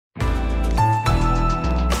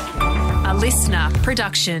listener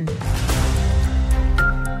production.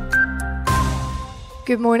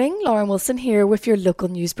 Good morning, Lauren Wilson here with your local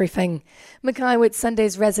news briefing. Mackay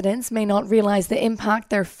Whitsundays residents may not realise the impact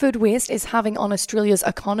their food waste is having on Australia's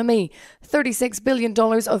economy. $36 billion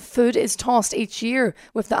of food is tossed each year,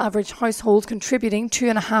 with the average household contributing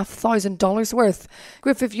 $2,500 worth.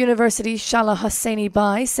 Griffith University's Shala Hosseini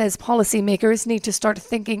Bai says policymakers need to start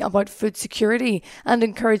thinking about food security and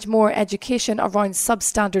encourage more education around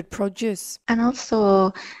substandard produce. And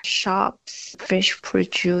also shops, fresh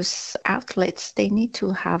produce outlets, they need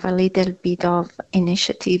to have a little bit of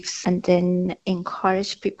initiatives and then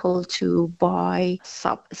encourage people to buy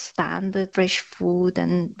substandard fresh food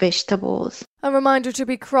and vegetables. A reminder to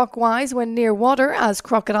be croc-wise when near water, as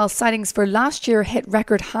crocodile sightings for last year hit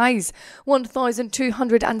record highs.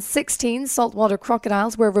 1,216 saltwater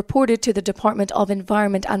crocodiles were reported to the Department of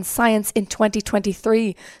Environment and Science in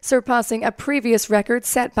 2023, surpassing a previous record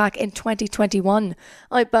set back in 2021.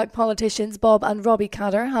 Outback politicians Bob and Robbie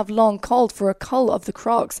Catter have long called for a cull of the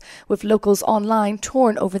crocs, with locals online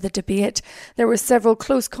torn over the debate. There were several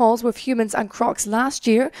close calls with humans and crocs last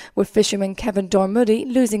year, with fisherman Kevin Dormoody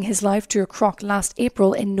losing his life to a croc last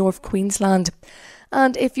April in North Queensland.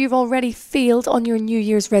 And if you've already failed on your New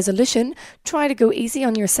Year's resolution, try to go easy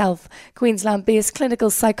on yourself. Queensland-based clinical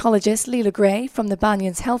psychologist Leela Gray from the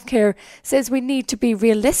Banyans Healthcare says we need to be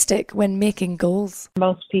realistic when making goals.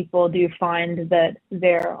 Most people do find that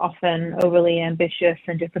they're often overly ambitious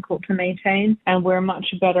and difficult to maintain, and we're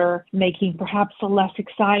much better making perhaps a less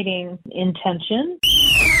exciting intention.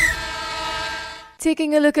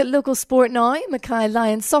 Taking a look at local sport now, Mackay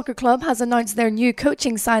Lions Soccer Club has announced their new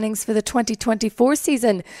coaching signings for the 2024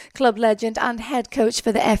 season. Club legend and head coach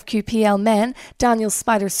for the FQPL men, Daniel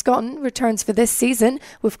Spider Scotton, returns for this season,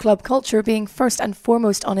 with club culture being first and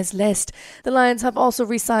foremost on his list. The Lions have also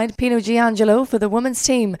re-signed Pino Giangelo for the women's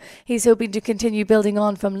team. He's hoping to continue building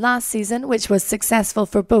on from last season, which was successful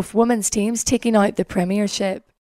for both women's teams taking out the Premiership.